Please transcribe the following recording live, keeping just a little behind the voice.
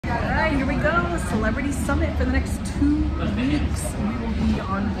go. Celebrity Summit for the next 2 weeks. We will be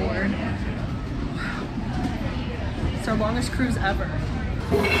on board. It's our longest cruise ever.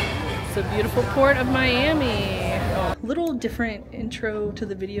 It's the beautiful port of Miami. Little different intro to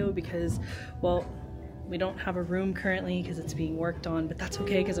the video because, well, we don't have a room currently because it's being worked on, but that's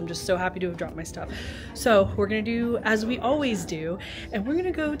okay because I'm just so happy to have dropped my stuff. So we're gonna do as we always do, and we're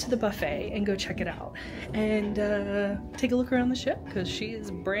gonna go to the buffet and go check it out and take a look around the ship because she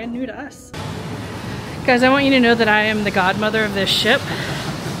is brand new to us. Guys, I want you to know that I am the godmother of this ship.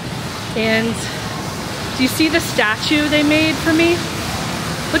 And do you see the statue they made for me?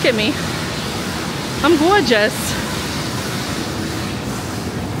 Look at me. I'm gorgeous.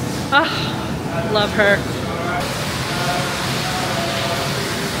 Ah. Love her.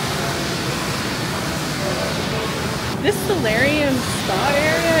 This solarium spa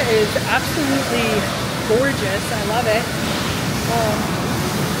area is absolutely gorgeous. I love it.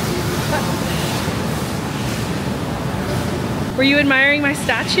 Were you admiring my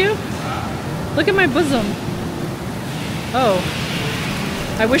statue? Look at my bosom. Oh,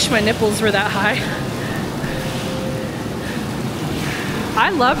 I wish my nipples were that high. I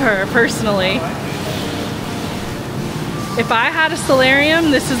love her personally. If I had a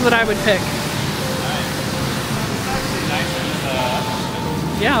solarium, this is what I would pick.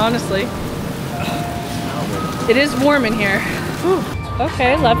 Yeah, honestly. It is warm in here. Whew.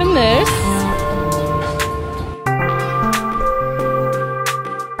 Okay, loving this.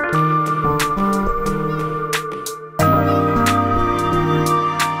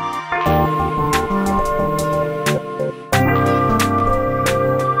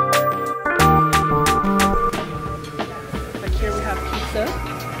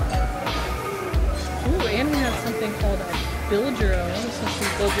 Build your own. This is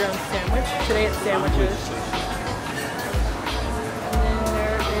some build your own sandwich. Today it's sandwiches. And then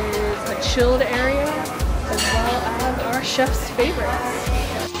there is a chilled area as well as our chef's favorites.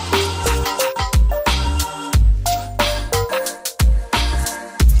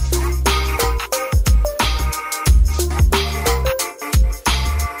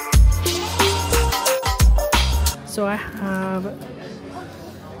 So I have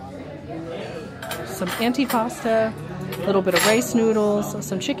some antipasta, a little bit of rice noodles,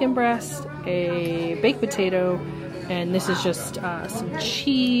 some chicken breast, a baked potato, and this is just some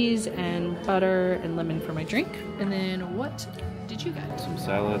cheese and butter and lemon for my drink. And then what did you get? Some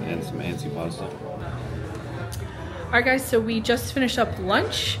salad and some antipasta. Alright guys, so we just finished up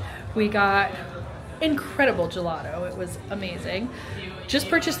lunch. We got incredible gelato. It was amazing. Just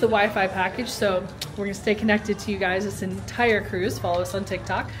purchased the Wi-Fi package, so we're gonna stay connected to you guys this entire cruise. Follow us on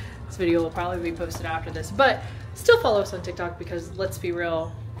TikTok. This video will probably be posted after this, but still follow us on TikTok because let's be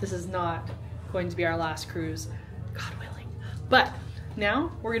real, this is not going to be our last cruise, God willing. But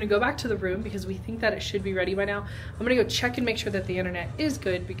now we're gonna go back to the room because we think that it should be ready by now. I'm gonna go check and make sure that the internet is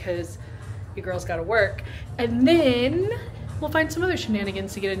good because your girl's gotta work. And then we'll find some other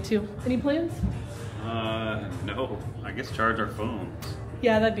shenanigans to get into. Any plans? No, I guess charge our phones.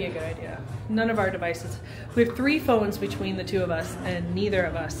 Yeah, that'd be a good idea. None of our devices. We have 3 phones between the 2 of us and neither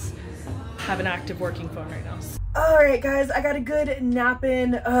of us have an active working phone right now. Alright guys, I got a good nap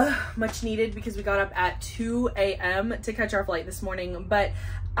in, much needed because we got up at 2 a.m. to catch our flight this morning, but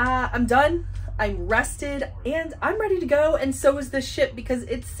I'm done, I'm rested, and I'm ready to go, and so is the ship because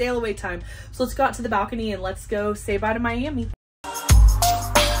it's sail away time. So let's go out to the balcony and let's go say bye to Miami.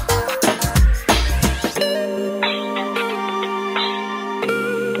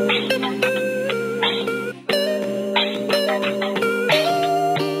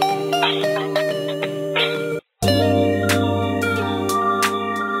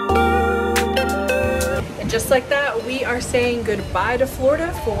 Just like that, we are saying goodbye to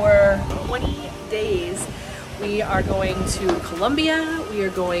Florida for 20 days. We are going to Colombia, we are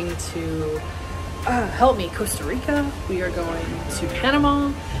going to, help me, Costa Rica, we are going to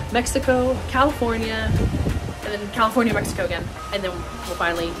Panama, Mexico, California, and then California, Mexico again. And then we'll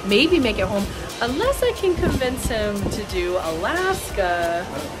finally maybe make it home, unless I can convince him to do Alaska.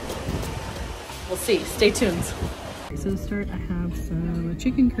 We'll see, stay tuned. So to start, I have some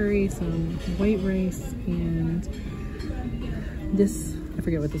chicken curry, some white rice, and this, I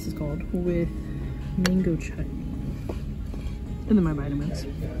forget what this is called, with mango chutney. And then my vitamins.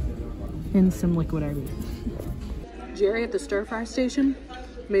 And some liquid IV. Jerry at the stir fry station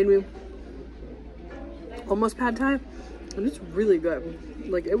made me almost pad thai, and it's really good.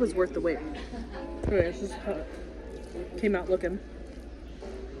 Like, it was worth the wait. Okay, this is how it came out looking.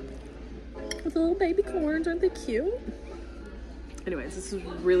 With the little baby corns, aren't they cute? Anyways, this is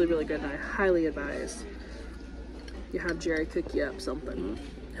really, really good, and I highly advise you have Jerry cook you up something.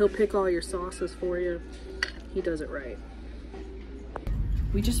 He'll pick all your sauces for you. He does it right.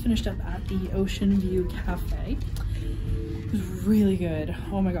 We just finished up at the Ocean View Cafe. It was really good.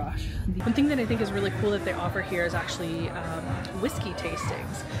 Oh my gosh. One thing that I think is really cool that they offer here is actually whiskey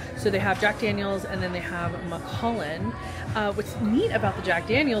tastings. So they have Jack Daniels and then they have Macallan. What's neat about the Jack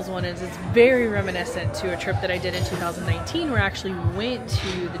Daniels one is it's very reminiscent to a trip that I did in 2019 where I actually went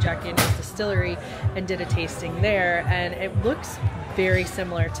to the Jack Daniels distillery and did a tasting there, and it looks very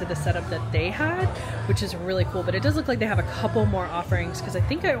similar to the setup that they had, which is really cool. But it does look like they have a couple more offerings because I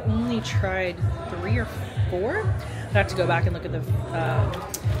think I only tried 3 or 4. I'd have to go back and look at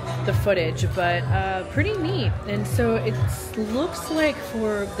the footage, but pretty neat. And so it looks like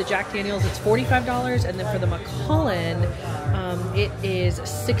for the Jack Daniels it's $45, and then for the Macallan it is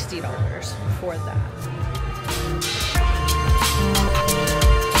 $60 for that.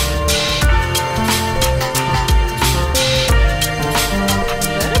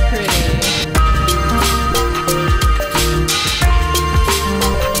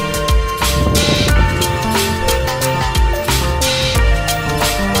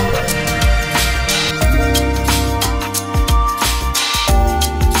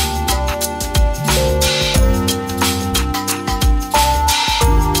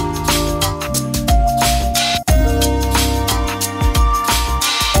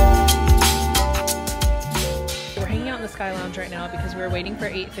 Right now because we're waiting for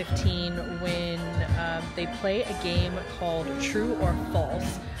 8:15 when they play a game called True or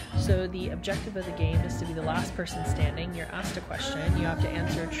False. So the objective of the game is to be the last person standing. You're asked a question, you have to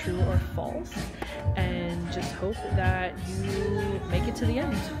answer true or false, and just hope that you make it to the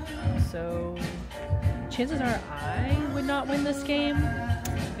end. So chances are I would not win this game,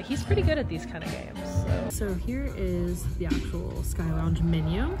 but he's pretty good at these kind of games. So here is the actual Sky Lounge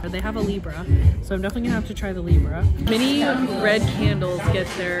menu. They have a Libra, so I'm definitely gonna have to try the Libra. Many red candles get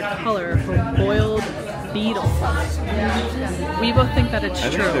their color from boiled beetles. We both think that it's true.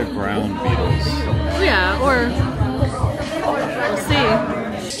 I think they're ground beetles. Yeah, or we'll see.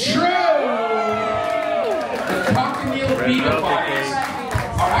 It's true! The cochineal beetle bodies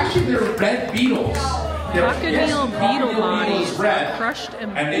are actually they're red beetles. Cochineal beetle bodies red, crushed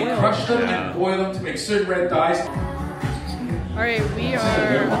and boiled. And they crush them and boil them to make certain red dyes. Alright, we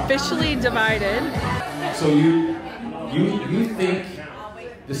are officially divided. So you think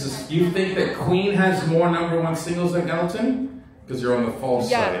you think that Queen has more #1 singles than Elton? Because you're on the false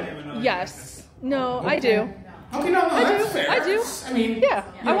side. Yes. No, okay. I do. Okay, no, that's fair. I do. I mean, yeah,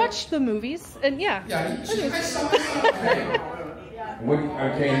 I watch the movies, and yeah. Yeah,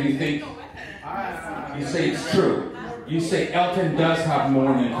 okay, you think, you say it's true. You say Elton does have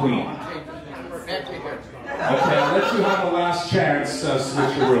more than Queen. Okay, I'll let you have a last chance,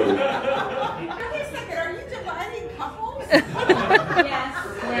 switcheroo. Wait a second, are you dividing couples?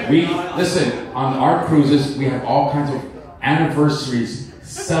 Yes. We, listen, on our cruises, we have all kinds of anniversaries,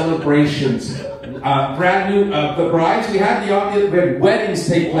 celebrations, brand new, the brides, we had weddings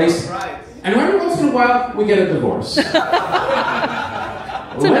take place, and every once in a while, we get a divorce.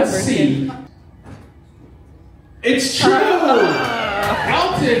 Let's see. It's true!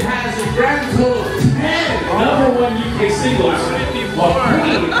 Elton has a grand total of 10 #1 UK singles, while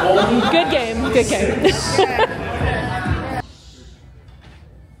Queen only Good game, good game.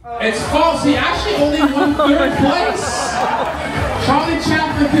 It's false, he actually only won 3rd place! Charlie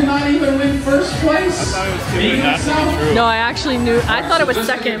Chaplin could not even win 1st place. No, I actually knew. I thought it was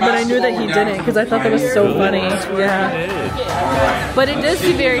 2nd, but I knew that he didn't because I thought that was so funny. Yeah. But it does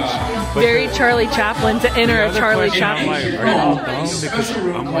seem very, very Charlie Chaplin to enter a Charlie Chaplin. Because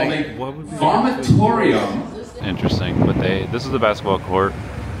I'm like, what would be Vomitorium. Interesting, but this is the basketball court.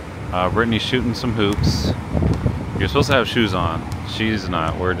 Brittany's shooting some hoops. You're supposed to have shoes on. She's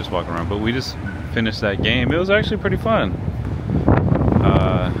not. We're just walking around. But we just finished that game. It was actually pretty fun.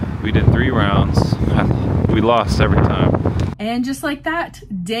 We did 3 rounds. We lost every time. And just like that,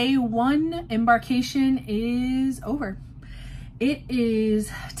 day 1 embarkation is over. It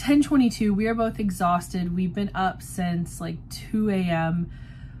is 10:22. We are both exhausted. We've been up since like 2 a.m.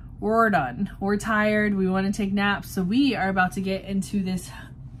 We're done. We're tired. We want to take naps. So we are about to get into this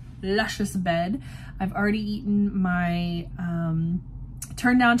luscious bed. I've already eaten my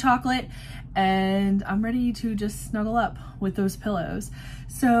turn down chocolate and I'm ready to just snuggle up with those pillows.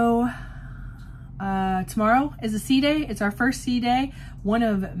 So tomorrow is a sea day. It's our first sea day, one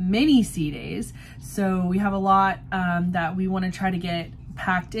of many sea days. So we have a lot that we want to try to get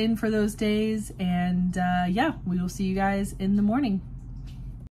packed in for those days. And yeah, we will see you guys in the morning.